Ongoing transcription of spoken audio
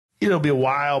it'll be a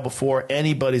while before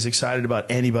anybody's excited about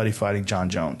anybody fighting Jon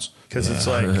Jones. Because it's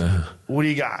like, what do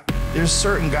you got? There's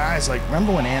certain guys, like,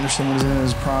 remember when Anderson was in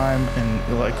his prime,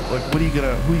 and like who are you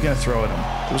gonna throw at him?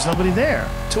 There was nobody there.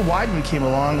 Till Weidman came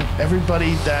along,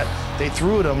 everybody that they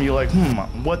threw at him, you're like,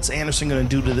 what's Anderson gonna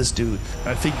do to this dude? And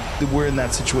I think that we're in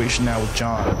that situation now with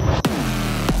Jon.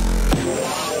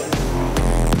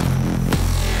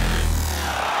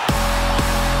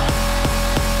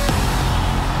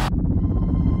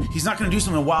 He's not going to do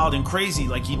something wild and crazy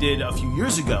like he did a few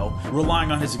years ago,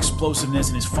 relying on his explosiveness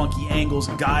and his funky angles.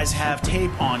 Guys have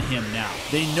tape on him now.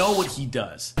 They know what he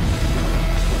does.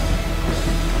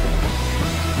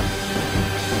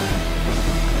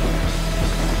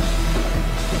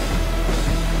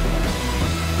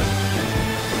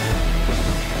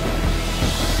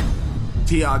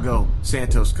 Thiago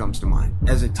Santos comes to mind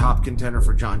as a top contender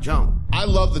for Jon Jones. I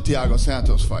love the Thiago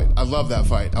Santos fight. I love that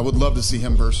fight. I would love to see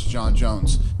him versus Jon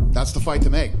Jones. That's the fight to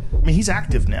make. I mean, he's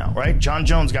active now, right? Jon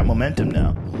Jones got momentum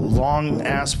now.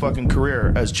 Long-ass fucking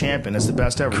career as champion, as the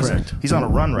best ever. Correct. He's on a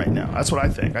run right now. That's what I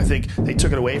think. I think they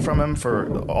took it away from him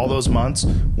for all those months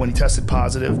when he tested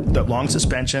positive, that long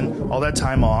suspension, all that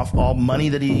time off, all money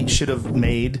that he should have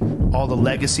made, all the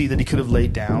legacy that he could have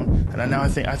laid down. And now I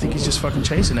think he's just fucking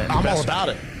chasing it. I'm all about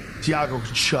it. Thiago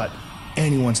can shut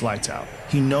anyone's lights out.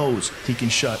 He knows he can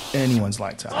shut anyone's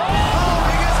lights out. Oh, he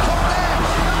gets caught there.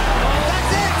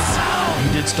 That's it. He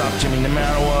did stop Jimmy no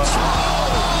matter what.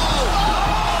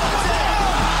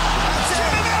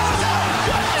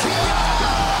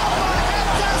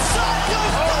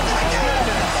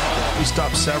 He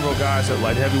stopped several guys at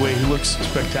light heavyweight. He looks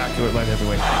spectacular at light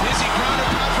heavyweight. Dizzy ground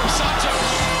and pound from Santos.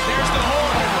 There's the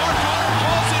horn, and Mark Connor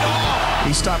calls it all.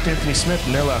 He stopped Anthony Smith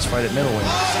in their last fight at middleweight.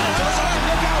 Santos,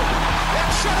 look out! That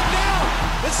shut him down.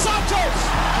 It's Santos.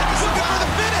 Looking for the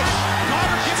finish.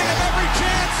 Connor giving him every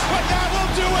chance, but that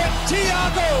will do it.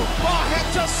 Thiago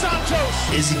Barreta Santos.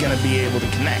 Is he going to be able to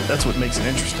connect? That's what makes it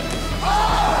interesting.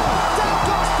 Oh! That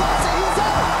goes crazy. He's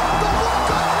out. The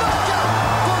walk-off knockout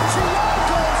for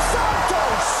Thiago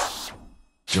Santos.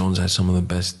 Jones has some of the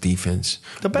best defense.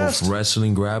 The best. Both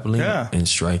wrestling, grappling, and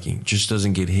striking. Just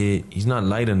doesn't get hit. He's not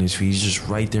light on his feet. He's just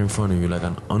right there in front of you, like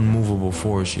an unmovable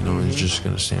force, you know. He's just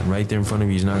going to stand right there in front of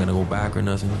you. He's not going to go back or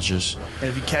nothing. It's just... And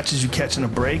if he catches you catching a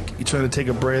break, you try to take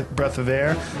a breath of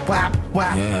air, whap,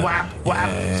 whap, whap,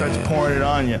 whap, starts pouring it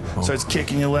on you. Starts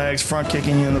kicking your legs, front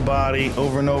kicking you in the body,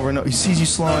 over and over and over. He sees you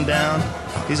slowing down.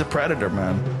 He's a predator,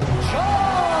 man.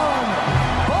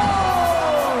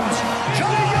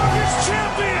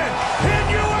 Champion in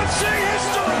UFC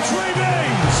history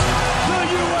remains the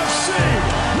UFC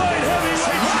Light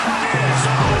Heavyweight Championship. It's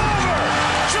all over.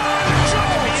 Jon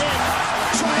Jones.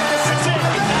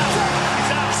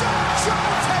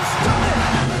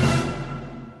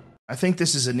 I think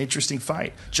this is an interesting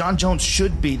fight. Jon Jones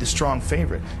should be the strong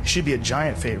favorite. He should be a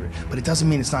giant favorite, but it doesn't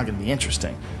mean it's not going to be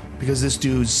interesting because this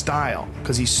dude's style,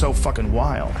 because he's so fucking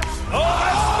wild. Oh,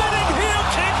 a spinning heel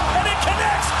kick, and it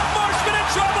connects. Marshman in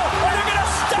trouble, and they're going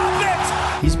to stop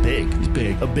it. He's big. He's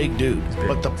big. A big dude.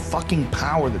 But the fucking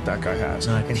power that guy has.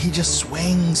 And he just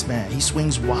swings, man. He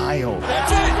swings wild.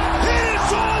 That's it.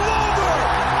 It's all over.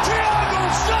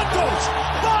 Thiago Santos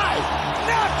by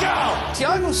knockout.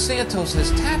 Thiago Santos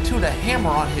has tattooed a hammer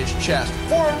on his chest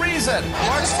for a reason.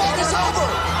 This fight is over.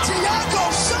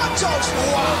 Thiago Santos.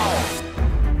 Wow.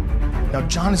 Now,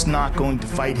 Jon is not going to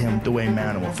fight him the way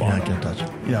Manuel fought. Yeah, I can't touch him.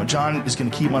 You know, Jon is going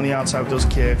to keep him on the outside with those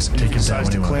kicks. And if he decides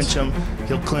to clinch him,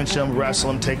 he'll clinch him, wrestle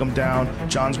him, take him down.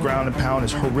 Jon's ground and pound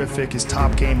is horrific. His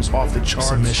top game is off the charts.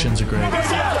 Submissions are great. Jon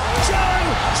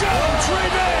Jones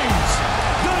remains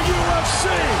the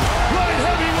UFC Light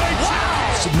Heavyweight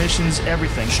Champion. Submissions,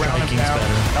 everything. Ground and Striking's pound.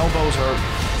 better. Elbows are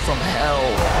from hell.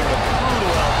 Brutal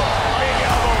elbow. Big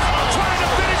elbows. Trying to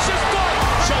finish this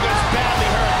fight. Sugar's badly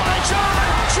hurt by Jon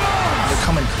Jones. They're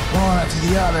coming one after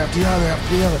the other, after the other,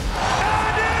 after the other.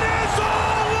 And it is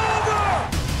all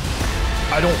over.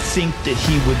 I don't think that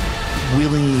he would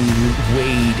willingly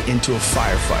wade into a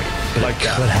firefight. But it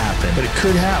could happen. But it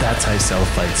could happen. That's how you sell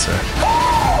fights, sir.